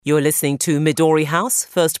You're listening to Midori House,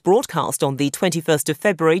 first broadcast on the 21st of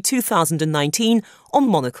February 2019 on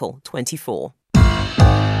Monocle 24.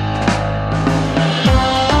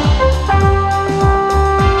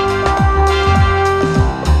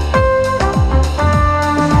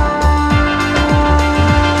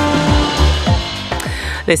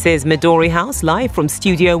 This is Midori House, live from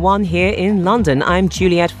Studio One here in London. I'm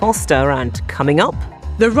Juliette Foster, and coming up...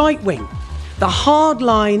 The right wing. The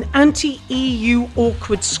hardline, anti-EU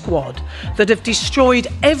awkward squad that have destroyed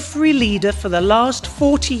every leader for the last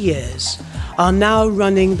 40 years are now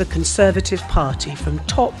running the Conservative Party from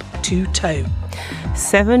top to toe.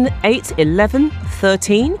 7, 8, 11,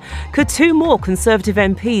 13. Could two more Conservative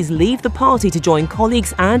MPs leave the party to join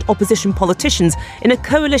colleagues and opposition politicians in a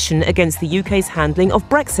coalition against the UK's handling of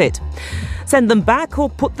Brexit? Send them back or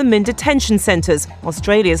put them in detention centres?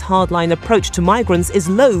 Australia's hardline approach to migrants is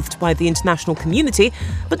loathed by the international community,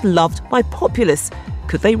 but loved by populists.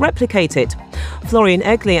 Could they replicate it? Florian,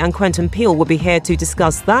 Egli and Quentin will be here to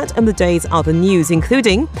discuss that and the day's other news,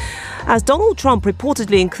 including as Donald Trump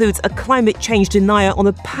reportedly includes a climate change denier on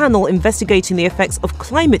a panel investigating the effects of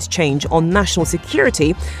climate change on national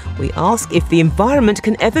security, we ask if the environment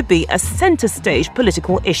can ever be a centre-stage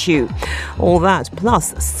political issue. All that,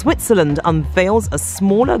 plus Switzerland unveils a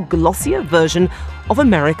smaller, glossier version of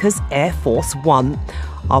America's Air Force One.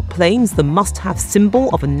 Are planes the must-have symbol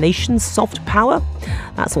of a nation's soft power?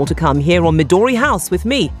 That's all to come here on Midori House with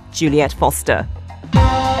me, Juliette Foster.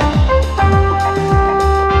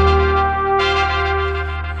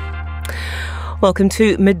 Welcome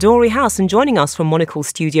to Midori House, and joining us from Monocle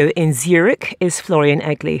Studio in Zurich is Florian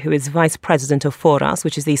Egli, who is Vice President of Foras,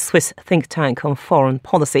 which is the Swiss think tank on foreign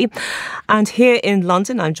policy. And here in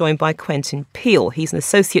London, I'm joined by Quentin. He's an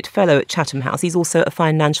Associate Fellow at Chatham House. He's also a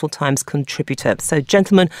Financial Times contributor. So,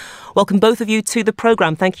 gentlemen, welcome both of you to the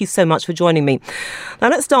programme. Thank you so much for joining me. Now,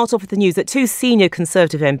 let's start off with the news that two senior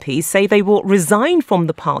Conservative MPs say they will resign from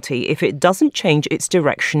the party if it doesn't change its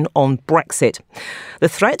direction on Brexit. The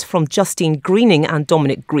threat from Justine Greening and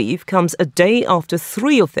Dominic Grieve comes a day after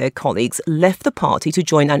three of their colleagues left the party to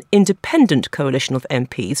join an independent coalition of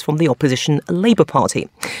MPs from the opposition Labour Party.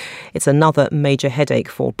 It's another major headache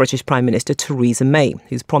for British Prime Minister Theresa May,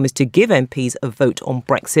 who's promised to give MPs a vote on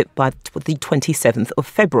Brexit by the 27th of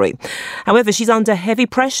February. However, she's under heavy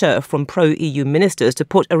pressure from pro-EU ministers to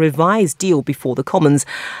put a revised deal before the Commons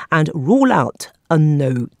and rule out a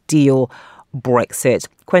no-deal Brexit.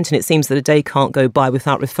 Quentin, it seems that a day can't go by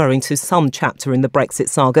without referring to some chapter in the Brexit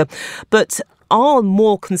saga. But are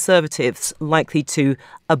more Conservatives likely to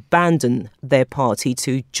abandon their party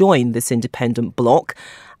to join this independent bloc?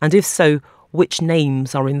 And if so, which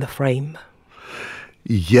names are in the frame?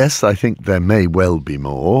 Yes, I think there may well be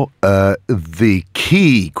more. The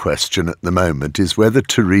key question at the moment is whether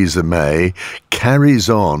Theresa May carries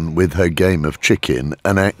on with her game of chicken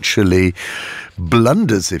and actually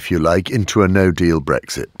blunders, if you like, into a no-deal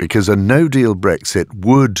Brexit. Because a no-deal Brexit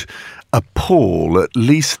would appall at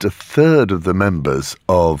least a third of the members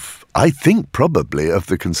of, I think probably, of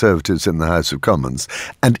the Conservatives in the House of Commons.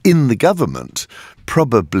 And in the government,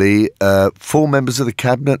 probably 4 members of the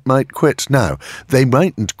cabinet might quit. Now, they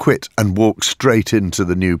mightn't quit and walk straight into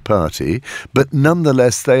the new party, but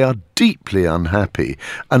nonetheless they are deeply unhappy.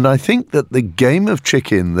 And I think that the game of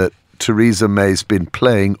chicken that Theresa May's been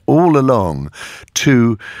playing all along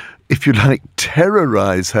to, if you like,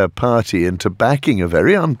 terrorise her party into backing a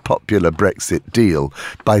very unpopular Brexit deal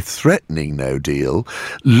by threatening no deal,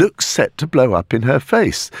 looks set to blow up in her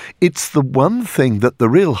face. It's the one thing that the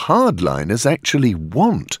real hardliners actually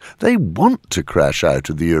want. They want to crash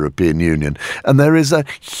out of the European Union. And there is a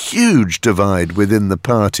huge divide within the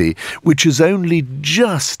party, which is only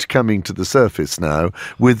just coming to the surface now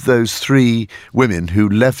with those 3 women who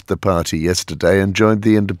left the party yesterday and joined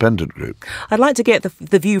the independent group. I'd like to get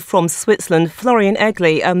the view from Switzerland. Florian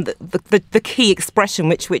Egli, the key expression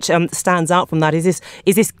which stands out from that is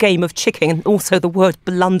this game of chicken, and also the word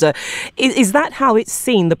blunder. Is that how it's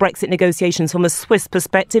seen, the Brexit negotiations, from a Swiss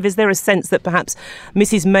perspective? Is there a sense that perhaps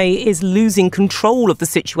Mrs May is losing control of the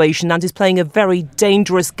situation and is playing a very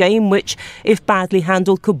dangerous game which, if badly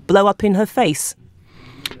handled, could blow up in her face?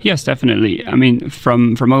 Yes, definitely. I mean,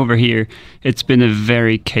 from over here, it's been a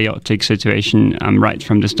very chaotic situation right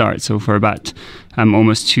from the start. So for about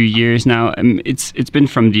almost 2 years now, it's been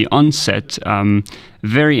from the onset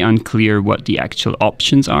very unclear what the actual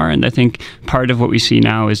options are. And I think part of what we see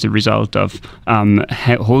now is the result of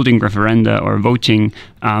holding referenda or voting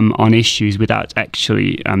on issues without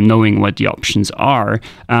actually knowing what the options are.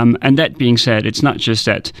 And that being said, it's not just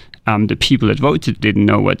that the people that voted didn't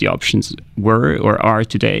know what the options were or are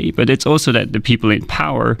today, but it's also that the people in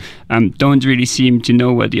power don't really seem to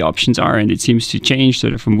know what the options are, and it seems to change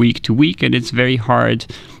sort of from week to week, and it's very hard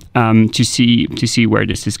to see where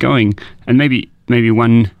this is going. And maybe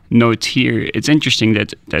one note here, it's interesting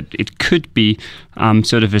that it could be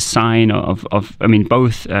sort of a sign of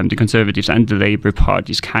both the Conservatives and the Labour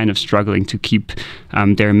parties kind of struggling to keep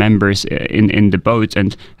their members in the boat,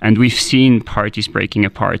 and we've seen parties breaking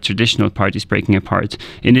apart, traditional parties breaking apart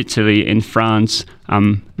in Italy, in France,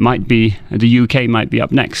 the UK might be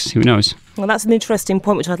up next, who knows? Well, that's an interesting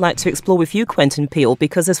point which I'd like to explore with you, Quentin Peel,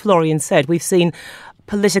 because as Florian said, we've seen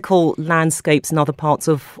political landscapes in other parts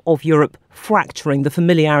of Europe fracturing. The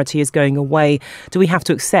familiarity is going away. Do we have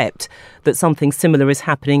to accept that something similar is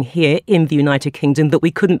happening here in the United Kingdom, that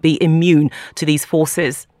we couldn't be immune to these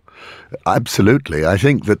forces? Absolutely. I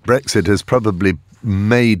think that Brexit has probably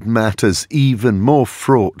made matters even more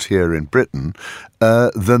fraught here in Britain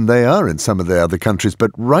than they are in some of the other countries.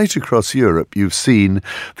 But right across Europe, you've seen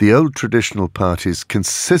the old traditional parties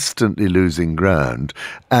consistently losing ground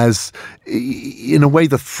as, in a way,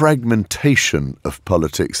 the fragmentation of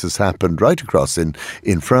politics has happened right across in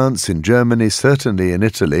France, in Germany, certainly in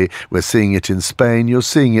Italy. We're seeing it in Spain. You're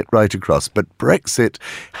seeing it right across. But Brexit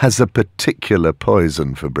has a particular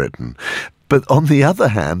poison for Britain. But on the other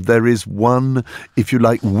hand, there is one, if you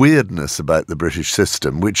like, weirdness about the British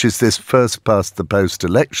system, which is this first-past-the-post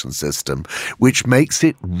election system, which makes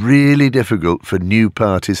it really difficult for new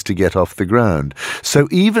parties to get off the ground. So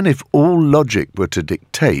even if all logic were to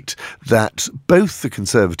dictate that both the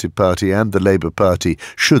Conservative Party and the Labour Party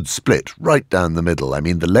should split right down the middle, I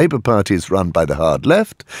mean, the Labour Party is run by the hard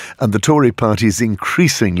left and the Tory Party is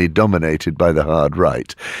increasingly dominated by the hard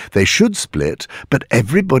right. They should split, but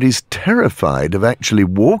everybody's terrified of actually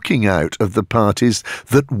walking out of the parties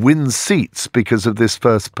that win seats because of this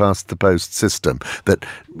first-past-the-post system. That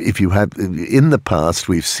if you have, in the past,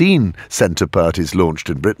 we've seen centre parties launched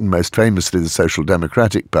in Britain, most famously the Social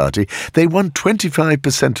Democratic Party. They won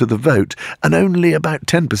 25% of the vote and only about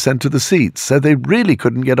 10% of the seats, so they really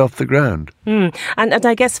couldn't get off the ground. And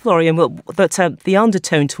I guess, Florian, that the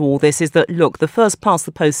undertone to all this is that, look, the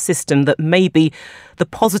first-past-the-post system, that maybe the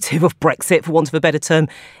positive of Brexit, for want of a better term,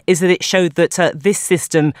 is that it showed that this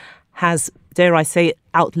system has, dare I say,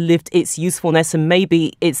 outlived its usefulness, and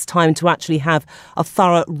maybe it's time to actually have a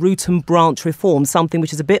thorough root and branch reform, something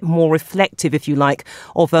which is a bit more reflective, if you like,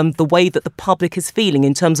 of the way that the public is feeling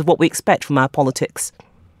in terms of what we expect from our politics.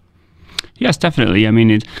 Yes, definitely. I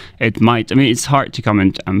mean, it might. I mean, it's hard to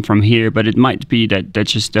comment from here, but it might be that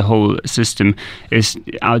just the whole system is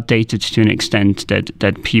outdated to an extent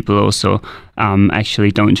that people also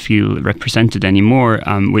actually don't feel represented anymore,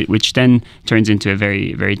 which then turns into a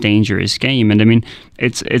very, very dangerous game. And I mean,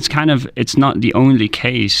 it's not the only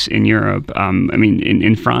case in Europe. I mean,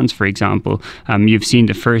 in France, for example, you've seen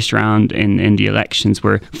the first round in the elections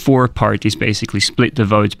where four parties basically split the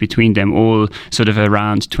vote between them, all sort of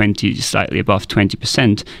around 20, slightly above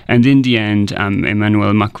 20%. And in the end,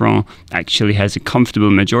 Emmanuel Macron actually has a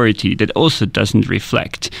comfortable majority that also doesn't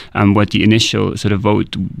reflect what the initial sort of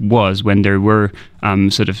vote was when there were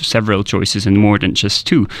sort of several choices and more than just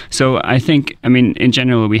two. So I think, I mean, in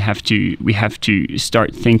general, we have to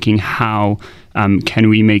start thinking how can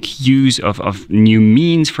we make use of new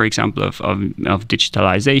means, for example, of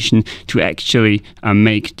digitalization, to actually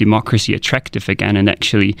make democracy attractive again and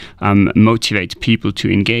actually motivate people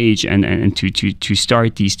to engage and to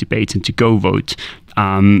start these debates and to go vote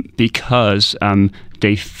because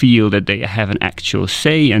they feel that they have an actual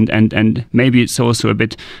say, and maybe it's also a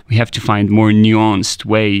bit, we have to find more nuanced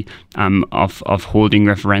way of holding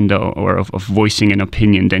referenda or of voicing an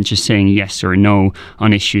opinion than just saying yes or no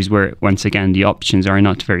on issues where, once again, the options are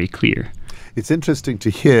not very clear. It's interesting to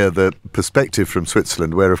hear the perspective from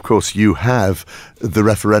Switzerland, where, of course, you have the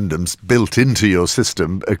referendums built into your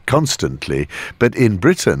system constantly. But in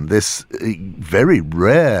Britain, this very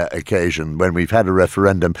rare occasion when we've had a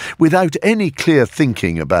referendum without any clear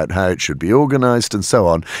thinking about how it should be organised and so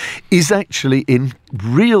on, is actually in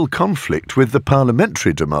real conflict with the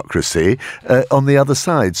parliamentary democracy on the other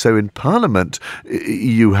side. So in Parliament,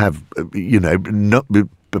 you have, not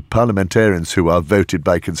parliamentarians who are voted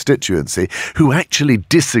by constituency who actually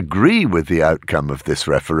disagree with the outcome of this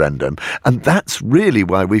referendum. And that's really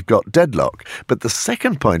why we've got deadlock. But the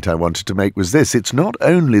second point I wanted to make was this. It's not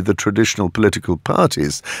only the traditional political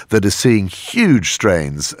parties that are seeing huge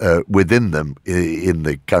strains within them in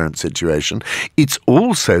the current situation. It's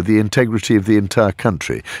also the integrity of the entire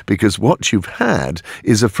country, because what you've had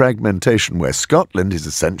is a fragmentation where Scotland is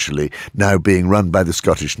essentially now being run by the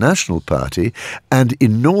Scottish National Party, and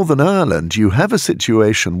in Northern Ireland, you have a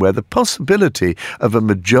situation where the possibility of a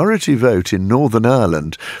majority vote in Northern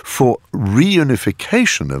Ireland for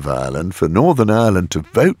reunification of Ireland, for Northern Ireland to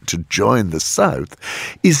vote to join the South,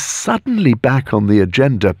 is suddenly back on the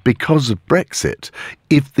agenda because of Brexit.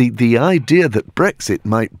 If the idea that Brexit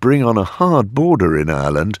might bring on a hard border in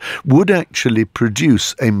Ireland would actually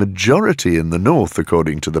produce a majority in the north,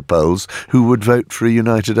 according to the polls, who would vote for a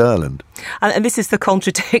united Ireland. And this is the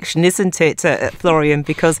contradiction, isn't it, Florian?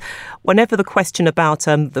 Because whenever the question about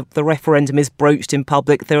the referendum is broached in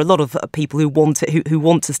public, there are a lot of people who want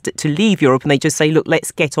us to leave Europe, and they just say, look,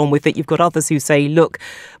 let's get on with it. You've got others who say, look,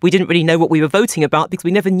 we didn't really know what we were voting about because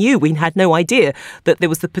we never knew. We had no idea that there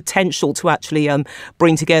was the potential to actually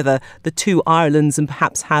bring together the two Irelands and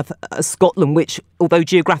perhaps have a Scotland which, although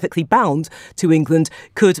geographically bound to England,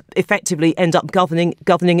 could effectively end up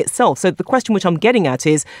governing itself. So the question which I'm getting at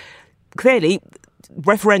is, clearly,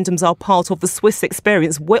 referendums are part of the Swiss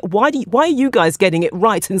experience. Why are you guys getting it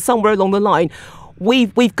right, and somewhere along the line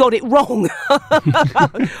we've got it wrong?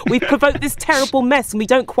 We've provoked this terrible mess and we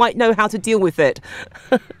don't quite know how to deal with it.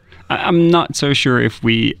 I'm not so sure if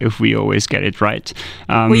we always get it right.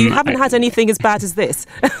 Well, you haven't had anything as bad as this.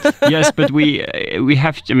 Yes, but we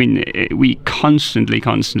have. I mean, we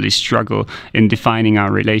constantly struggle in defining our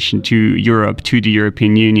relation to Europe, to the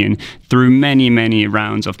European Union, through many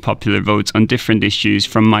rounds of popular votes on different issues,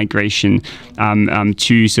 from migration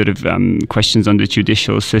to sort of questions on the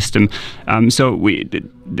judicial system.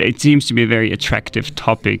 It seems to be a very attractive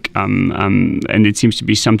topic, and it seems to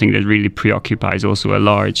be something that really preoccupies also a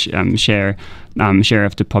large share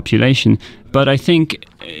of the population. But I think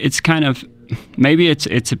it's kind of, maybe it's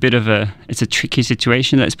a tricky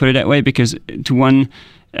situation, let's put it that way, because on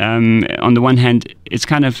the one hand, it's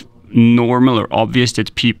kind of normal or obvious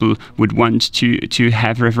that people would want to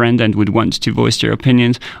have referenda and would want to voice their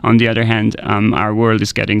opinions. On the other hand, our world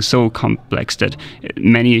is getting so complex that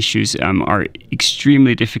many issues are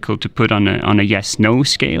extremely difficult to put on a yes-no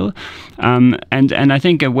scale. And I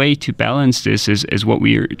think a way to balance this is what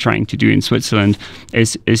we are trying to do in Switzerland,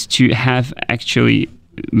 is to have actually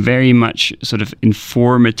very much sort of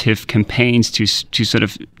informative campaigns to sort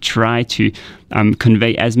of try to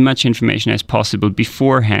convey as much information as possible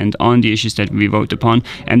beforehand on the issues that we vote upon,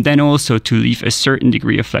 and then also to leave a certain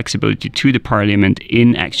degree of flexibility to the parliament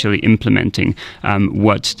in actually implementing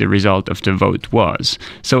what the result of the vote was.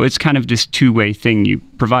 So it's kind of this two-way thing. You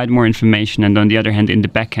provide more information, and on the other hand, in the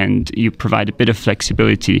back end, you provide a bit of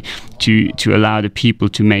flexibility to allow the people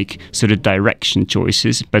to make sort of direction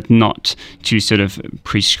choices, but not to sort of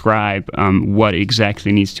prescribe what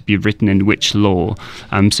exactly needs to be written in which law.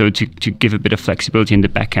 So to give a bit of flexibility in the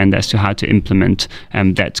back end as to how to implement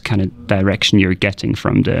that kind of direction you're getting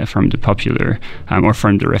from the popular or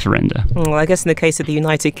from the referenda. Well, I guess in the case of the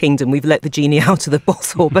United Kingdom, we've let the genie out of the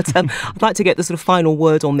bottle. But I'd like to get the sort of final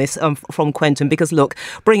word on this from Quentin, because look,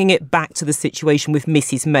 bringing it back to the situation with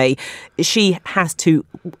Mrs May, she has to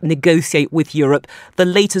negotiate with Europe. The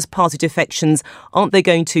latest party defections, aren't they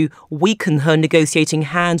going to weaken her negotiating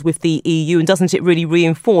hand with the EU? And doesn't it really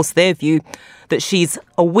reinforce their view that she's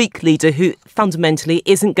a weak leader who fundamentally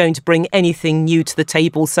isn't going to bring anything new to the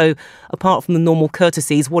table? So apart from the normal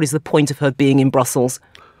courtesies, what is the point of her being in Brussels?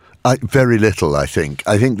 Very little, I think.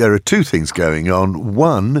 I think there are two things going on.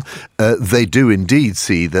 One, they do indeed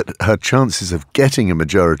see that her chances of getting a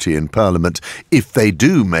majority in Parliament, if they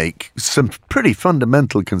do make some pretty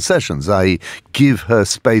fundamental concessions, i.e. give her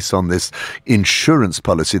space on this insurance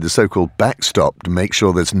policy, the so-called backstop, to make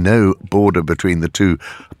sure there's no border between the two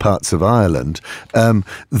parts of Ireland,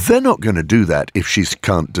 they're not going to do that if she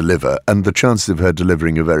can't deliver, and the chances of her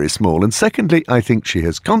delivering are very small. And secondly, I think she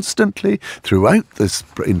has constantly, throughout this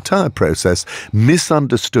entire process,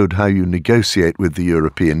 misunderstood how you negotiate with the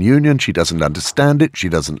European Union. She doesn't understand it, she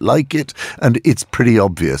doesn't like it, and it's pretty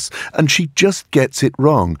obvious. And she just gets it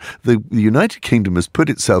wrong. The United Kingdom has put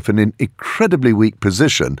itself in an incredibly weak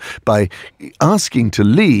position by asking to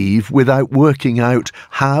leave without working out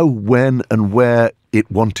how, when and where it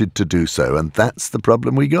wanted to do so. And that's the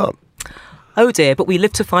problem we got. Oh dear, but we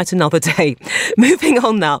live to fight another day. Moving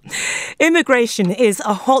on now. Immigration is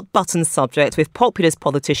a hot-button subject with populist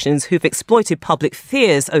politicians who've exploited public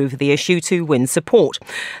fears over the issue to win support.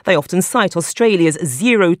 They often cite Australia's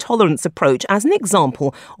zero-tolerance approach as an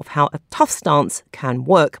example of how a tough stance can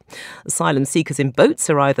work. Asylum seekers in boats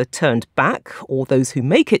are either turned back, or those who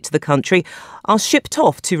make it to the country are shipped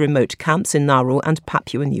off to remote camps in Nauru and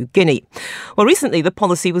Papua New Guinea. Well, recently the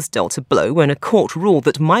policy was dealt a blow when a court ruled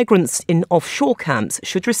that migrants in offshore camps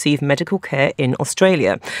should receive medical care in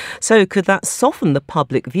Australia. So could that soften the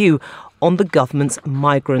public view on the government's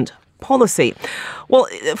migrant policy. Well,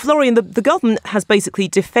 Florian, the government has basically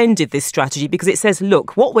defended this strategy because it says,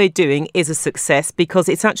 look, what we're doing is a success because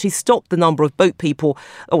it's actually stopped the number of boat people,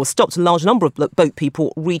 or stopped a large number of boat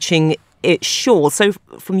people reaching its shore. So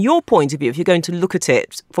from your point of view, if you're going to look at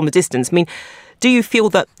it from a distance, I mean, do you feel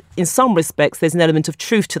that in some respects there's an element of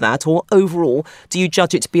truth to that, or overall, do you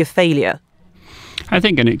judge it to be a failure? I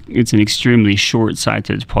think it's an extremely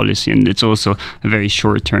short-sighted policy, and it's also a very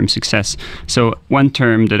short-term success. So one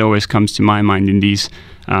term that always comes to my mind in these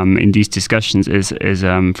discussions is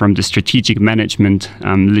from the strategic management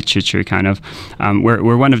literature, kind of,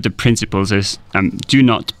 where one of the principles is do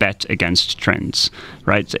not bet against trends,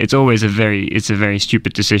 right? It's always a very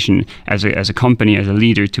stupid decision as a company, as a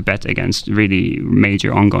leader, to bet against really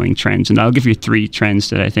major ongoing trends. And I'll give you 3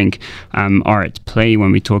 trends that I think are at play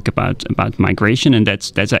when we talk about migration, and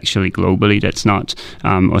that's actually globally. That's not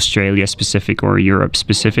Australia specific or Europe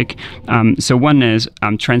specific. So one is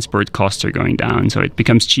transport costs are going down, so it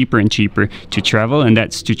becomes cheaper and cheaper to travel, and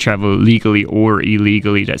that's to travel legally or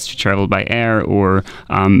illegally. That's to travel by air or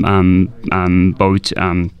boat.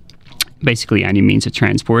 Basically any means of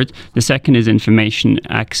transport. The second is information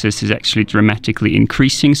access is actually dramatically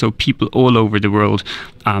increasing. So people all over the world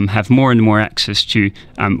have more and more access to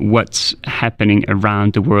what's happening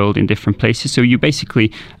around the world in different places. So you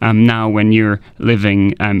basically now, when you're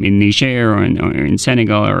living in Niger or in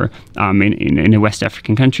Senegal or in a West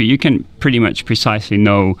African country, you can pretty much precisely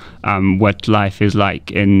know what life is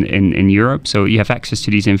like in Europe. So you have access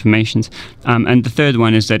to these informations. And the third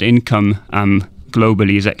one is that income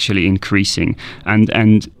globally is actually increasing,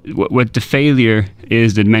 and what the failure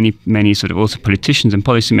is that many sort of also politicians and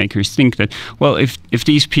policymakers think that, well, if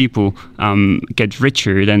these people get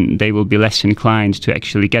richer, then they will be less inclined to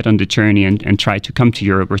actually get on the journey and try to come to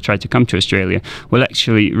Europe or try to come to Australia. Well,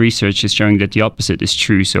 actually, research is showing that the opposite is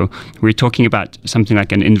true. So we're talking about something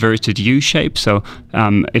like an inverted U shape. So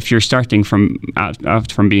if you're starting from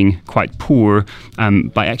being quite poor,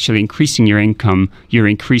 by actually increasing your income, you're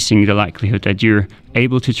increasing the likelihood that you're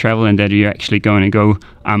able to travel and that you're actually going to go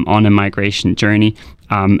on a migration journey.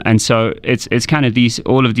 And so it's kind of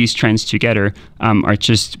all of these trends together are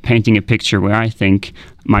just painting a picture where I think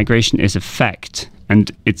migration is a fact,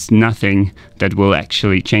 and it's nothing that will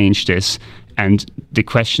actually change this. And the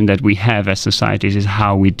question that we have as societies is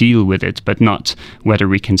how we deal with it, but not whether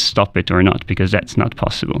we can stop it or not, because that's not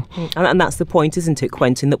possible. And that's the point, isn't it,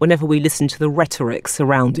 Quentin, that whenever we listen to the rhetoric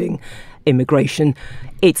surrounding immigration,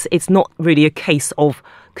 it's not really a case of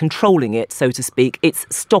controlling it, so to speak. It's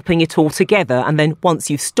stopping it altogether. And then once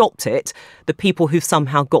you've stopped it, the people who've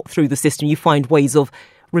somehow got through the system, you find ways of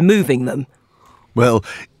removing them. Well,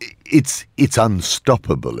 it's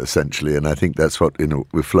unstoppable, essentially, and I think that's what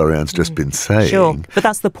Florian's just been saying. Sure, but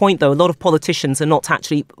that's the point, though. A lot of politicians are not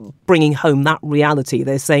actually bringing home that reality.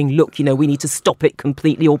 They're saying, look, we need to stop it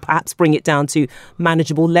completely, or perhaps bring it down to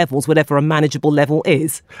manageable levels, whatever a manageable level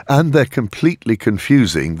is. And they're completely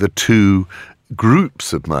confusing the two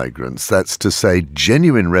groups of migrants, that's to say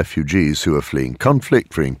genuine refugees who are fleeing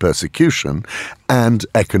conflict, fleeing persecution, and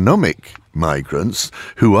economic migrants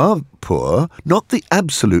who are poor, not the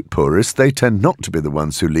absolute poorest. They tend not to be the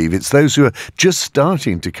ones who leave. It's those who are just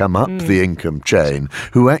starting to come up the income chain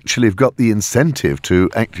who actually have got the incentive to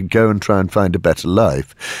actually go and try and find a better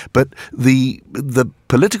life. But the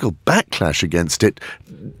political backlash against it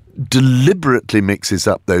deliberately mixes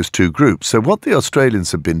up those two groups. So what the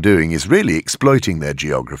Australians have been doing is really exploiting their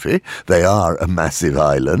geography. They are a massive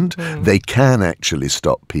island. They can actually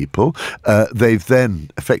stop people. They've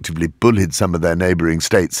then effectively bullied some of their neighbouring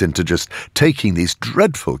states into just taking these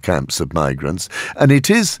dreadful camps of migrants. And it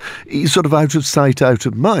is sort of out of sight, out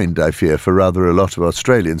of mind, I fear, for rather a lot of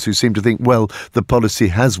Australians who seem to think, well, the policy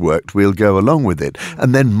has worked, we'll go along with it.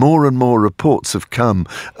 And then more and more reports have come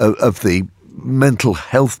of the mental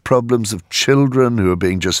health problems of children who are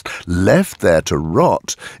being just left there to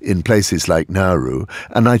rot in places like Nauru.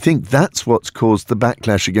 And I think that's what's caused the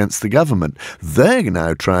backlash against the government. They're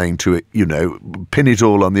now trying to, pin it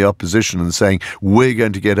all on the opposition and saying, we're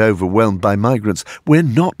going to get overwhelmed by migrants. We're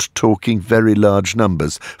not talking very large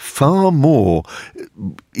numbers. Far more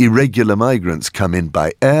irregular migrants come in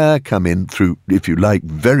by air, come in through, if you like,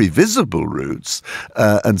 very visible routes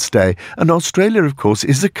and stay. And Australia, of course,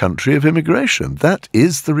 is a country of immigration. That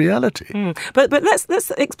is the reality. But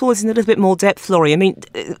let's explore this in a little bit more depth, Florian. I mean,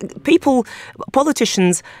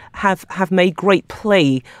 politicians have made great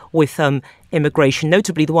play with immigration,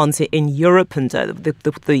 notably the ones in Europe and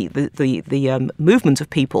the movement of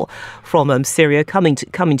people from Syria coming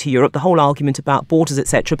to Europe. The whole argument about borders,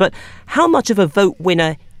 etc. But how much of a vote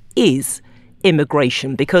winner is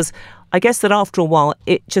immigration? Because I guess that after a while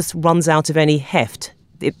it just runs out of any heft,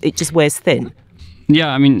 it just wears thin? Yeah,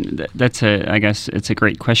 I mean, I guess it's a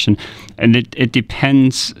great question. And it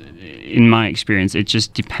depends, in my experience, it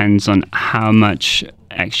just depends on how much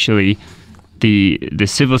actually the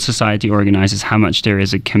civil society organizes, how much there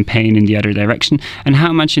is a campaign in the other direction, and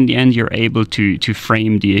how much in the end you're able to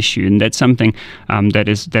frame the issue. And that's something that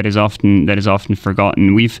is often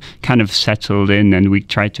forgotten. We've kind of settled in, and we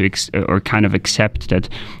try to accept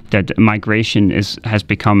that migration has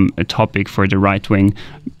become a topic for the right-wing,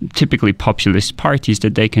 typically populist parties,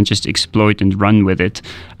 that they can just exploit and run with it.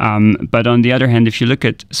 But on the other hand, if you look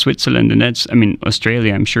at Switzerland, and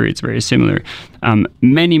Australia, I'm sure it's very similar.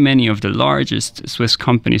 Many of the largest Swiss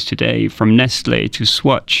companies today, from Nestle to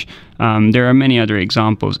Swatch, there are many other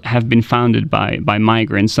examples, have been founded by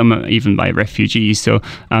migrants, some even by refugees. So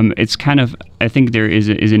it's kind of, I think there is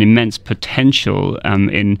an immense potential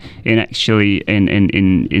in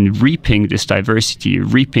reaping this diversity,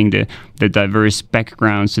 reaping the diverse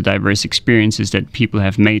backgrounds, the diverse experiences that people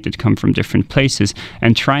have made that come from different places,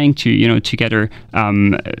 and trying to together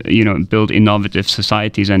build innovative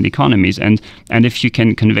societies and economies. And if you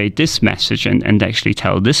can convey this message and actually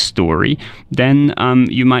tell this story, then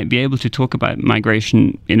you might be able to talk about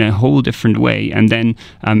migration in a whole different way, and then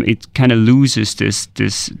it kind of loses this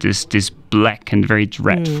black and very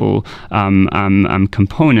dreadful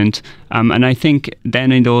component, and I think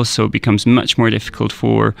then it also becomes much more difficult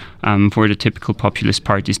for the typical populist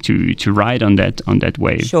parties to ride on that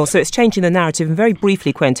wave. Sure. So it's changing the narrative. And very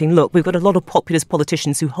briefly, Quentin, look, we've got a lot of populist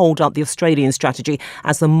politicians who hold up the Australian strategy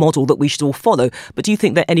as the model that we should all follow. But do you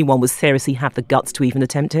think that anyone would seriously have the guts to even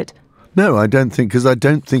attempt it? No, I don't think, because I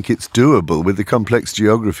don't think it's doable with the complex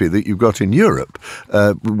geography that you've got in Europe,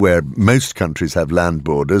 where most countries have land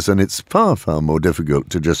borders, and it's far, far more difficult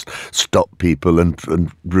to just stop people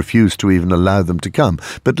and refuse to even allow them to come.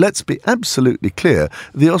 But let's be absolutely clear,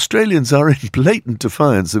 the Australians are in blatant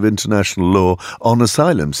defiance of international law on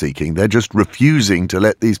asylum seeking. They're just refusing to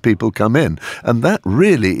let these people come in. And that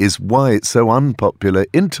really is why it's so unpopular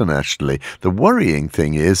internationally. The worrying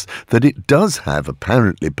thing is that it does have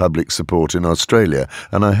apparently public support in Australia,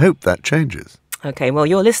 and I hope that changes. OK, well,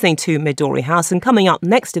 you're listening to Midori House, and coming up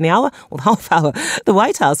next in the hour, or the half hour, the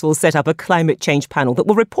White House will set up a climate change panel that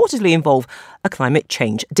will reportedly involve a climate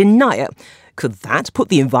change denier. Could that put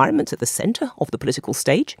the environment at the centre of the political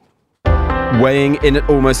stage? Weighing in at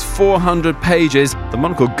almost 400 pages, the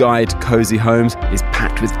Monocle Guide to Cosy Homes is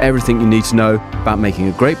packed with everything you need to know about making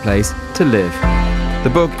a great place to live. The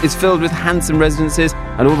book is filled with handsome residences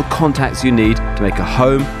and all the contacts you need to make a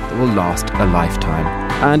home that will last a lifetime.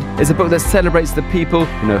 And it's a book that celebrates the people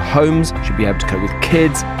who know homes should be able to cope with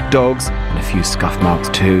kids, dogs, and a few scuff marks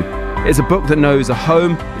too. It's a book that knows a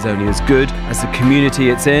home is only as good as the community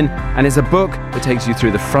it's in, and it's a book that takes you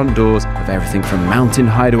through the front doors of everything from mountain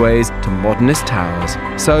hideaways to modernist towers.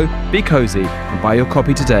 So be cosy and buy your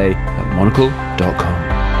copy today at monocle.com.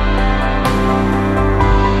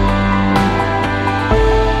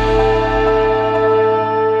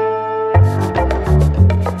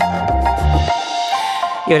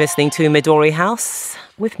 You're listening to Midori House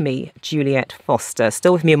with me, Juliette Foster.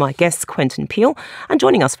 Still with me are my guests, Quentin Peel, and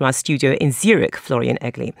joining us from our studio in Zurich, Florian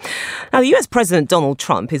Egli. Now, the US President Donald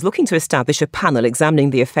Trump is looking to establish a panel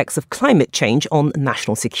examining the effects of climate change on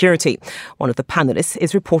national security. One of the panellists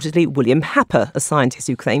is reportedly William Happer, a scientist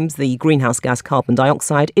who claims the greenhouse gas carbon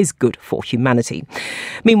dioxide is good for humanity.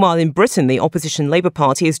 Meanwhile, in Britain, the opposition Labour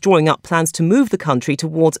Party is drawing up plans to move the country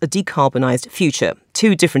towards a decarbonised future.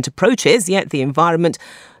 Two different approaches, yet the environment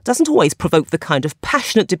doesn't always provoke the kind of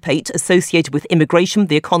passionate debate associated with immigration,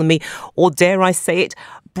 the economy, or dare I say it,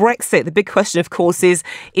 Brexit. The big question, of course, is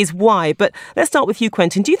why. But let's start with you,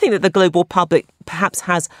 Quentin. Do you think that the global public perhaps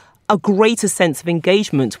has a greater sense of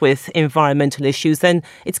engagement with environmental issues than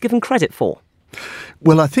it's given credit for?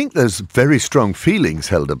 Well, I think there's very strong feelings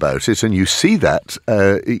held about it, and you see that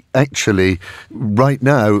actually right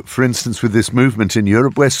now, for instance, with this movement in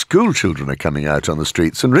Europe where school children are coming out on the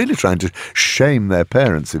streets and really trying to shame their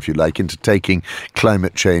parents, if you like, into taking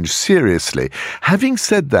climate change seriously. Having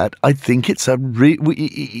said that, I think it's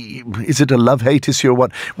is it a love-hate issue or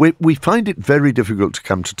what? We find it very difficult to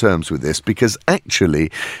come to terms with this because actually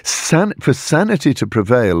for sanity to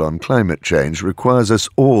prevail on climate change requires us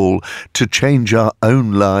all to change change our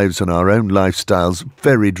own lives and our own lifestyles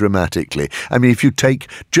very dramatically. I mean, if you take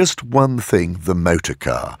just one thing, the motor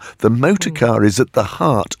car. The motor car is at the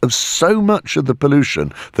heart of so much of the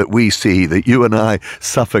pollution that we see, that you and I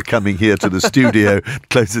suffer coming here to the studio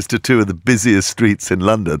closest to two of the busiest streets in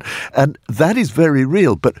London. And that is very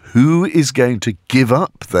real. But who is going to give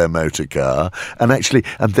up their motor car? And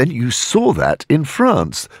then you saw that in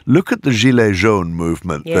France. Look at the Gilets jaunes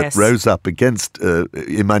movement that rose up against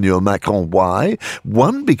Emmanuel Macron. Why?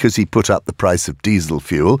 One, because he put up the price of diesel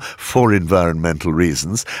fuel for environmental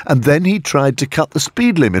reasons, and then he tried to cut the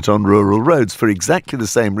speed limit on rural roads for exactly the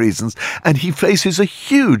same reasons, and he faces a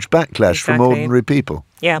huge backlash from ordinary people.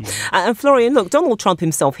 Yeah. And Florian, look, Donald Trump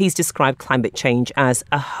himself, he's described climate change as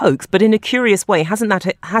a hoax, but in a curious way, hasn't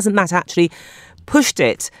that actually pushed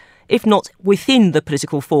it, if not within the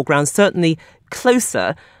political foreground, certainly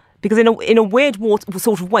closer? Because in a weird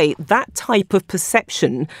sort of way, that type of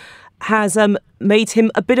perception has made him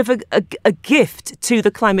a bit of a gift to the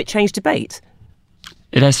climate change debate.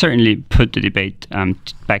 It has certainly put the debate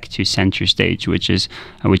back to centre stage, which is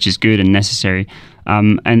good and necessary.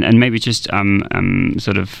 And maybe just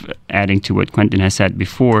sort of adding to what Quentin has said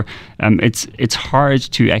before, it's hard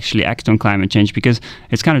to actually act on climate change because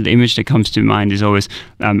it's kind of the image that comes to mind is always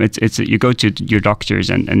you go to your doctors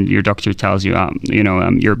and your doctor tells you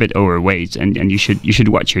you're a bit overweight and you should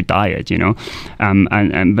watch your diet,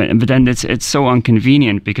 but then it's so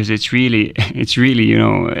inconvenient because it's really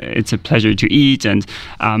it's a pleasure to eat and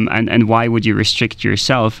why would you restrict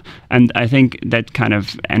yourself? And I think that kind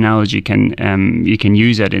of analogy you can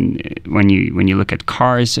use that when you look at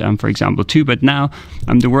cars, for example, too. But now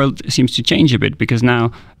the world seems to change a bit because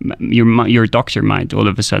now your doctor might all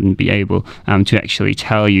of a sudden be able to actually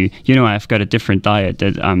tell you, I've got a different diet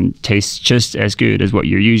that tastes just as good as what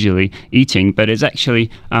you're usually eating, but it's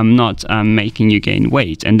actually not making you gain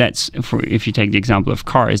weight. And that's, if you take the example of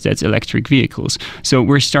cars, that's electric vehicles. So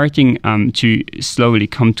we're starting to slowly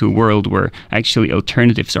come to a world where actually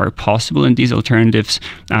alternatives are possible, and these alternatives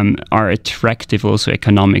are attractive also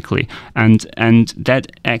economically, and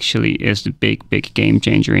that actually is the big game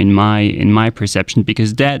changer in my perception,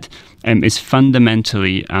 because that is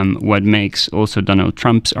fundamentally what makes also Donald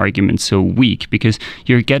Trump's argument so weak, because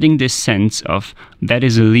you're getting this sense of that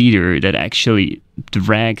is a leader that actually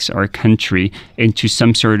drags our country into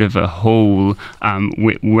some sort of a hole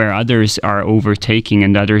where others are overtaking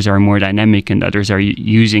and others are more dynamic and others are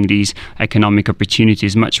using these economic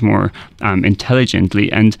opportunities much more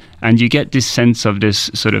intelligently, and you get this sense of this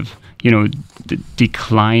sort of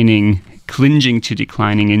clinging to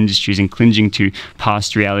declining industries and clinging to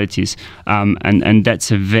past realities, and that's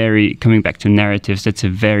a very, coming back to narratives, that's a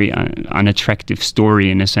very unattractive story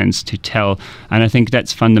in a sense to tell. And I think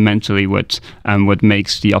that's fundamentally what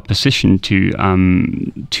makes the opposition to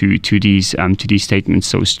these statements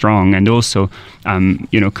so strong, and also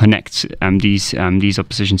connects these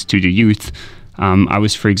oppositions to the youth. I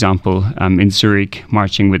was, for example, in Zurich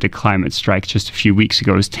marching with the climate strike just a few weeks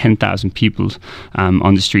ago. It was 10,000 people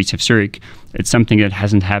on the streets of Zurich. It's something that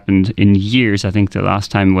hasn't happened in years. I think the last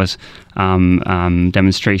time was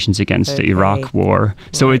demonstrations against the Iraq war.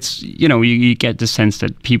 So right. It's, you get the sense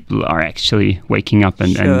that people are actually waking up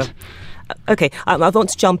and Okay, I want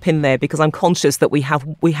to jump in there because I'm conscious that we have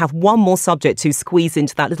one more subject to squeeze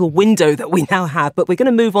into that little window that we now have. But we're going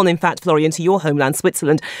to move on, in fact, Florian, to your homeland,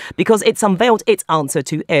 Switzerland, because it's unveiled its answer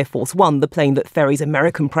to Air Force One, the plane that ferries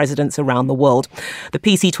American presidents around the world. The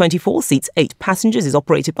PC-24 seats 8 passengers, is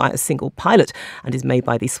operated by a single pilot, and is made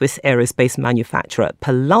by the Swiss aerospace manufacturer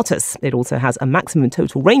Pilatus. It also has a maximum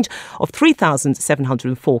total range of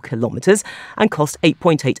 3,704 kilometres and cost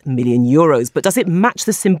 €8.8 million. But does it match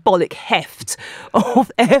the symbolic heft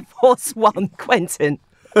of Air Force One, Quentin?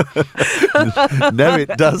 No, it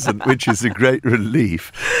doesn't, which is a great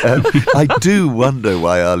relief. I do wonder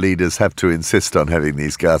why our leaders have to insist on having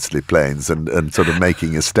these ghastly planes and sort of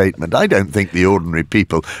making a statement. I don't think the ordinary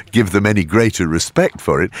people give them any greater respect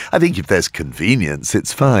for it. I think if there's convenience,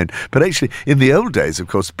 it's fine. But actually, in the old days, of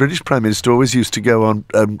course, British Prime Minister always used to go on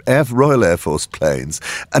Royal Air Force planes,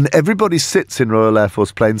 and everybody sits in Royal Air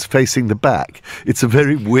Force planes facing the back. It's a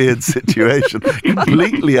very weird situation,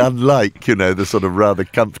 completely unlike, the sort of rather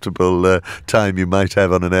comfortable time you might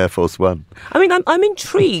have on an Air Force One. I mean, I'm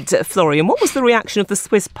intrigued, Florian. What was the reaction of the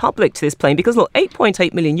Swiss public to this plane? Because, look,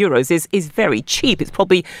 €8.8 million is very cheap. It's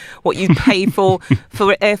probably what you'd pay for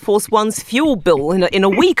Air Force One's fuel bill in a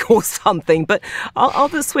week or something. But are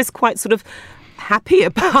the Swiss quite sort of happy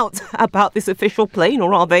about this official plane,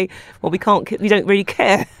 or are they, well, we don't really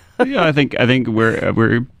care? Yeah, I think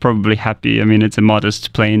we're probably happy. I mean, it's a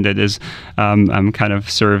modest plane that is kind of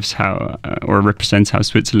serves how or represents how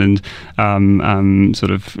Switzerland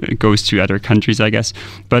sort of goes to other countries, I guess.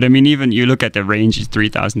 But I mean, even you look at the range is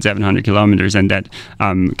 3,700 kilometers, and that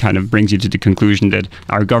kind of brings you to the conclusion that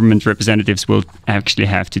our government representatives will actually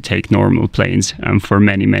have to take normal planes for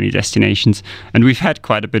many destinations. And we've had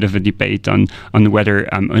quite a bit of a debate on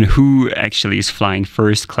whether on who actually is flying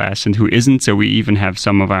first class and who isn't. So we even have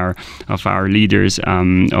some of our leaders,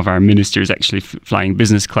 of our ministers, actually flying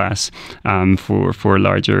business class for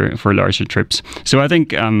larger trips. So I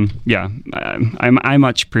think I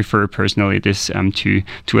much prefer personally this to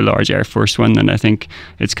a large Air Force one, and I think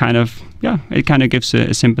it's kind of gives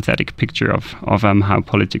a sympathetic picture of how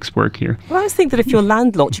politics work here. Well, I always think that if you're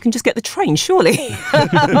landlocked, you can just get the train, surely.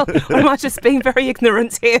 Or am I just being very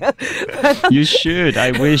ignorant here? You should.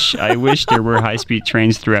 I wish there were high-speed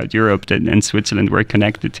trains throughout Europe and Switzerland were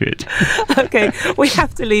connected to it. Okay, we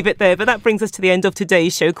have to leave it there, but that brings us to the end of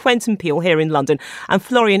today's show. Quentin Peel here in London and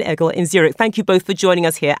Florian Egli in Zurich. Thank you both for joining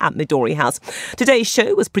us here at Midori House. Today's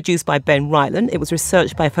show was produced by Ben Ryland. It was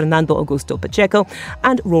researched by Fernando Augusto Pacheco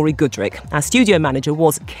and Rory Goodrick. Our studio manager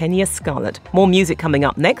was Kenya Scarlett. More music coming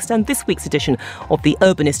up next, and this week's edition of The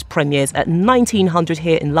Urbanist premieres at 1900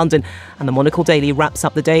 here in London, and the Monocle Daily wraps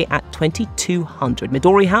up the day at 2200.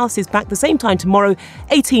 Midori House is back the same time tomorrow,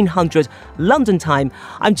 1800 London time.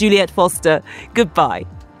 I'm Juliette Foster. Goodbye.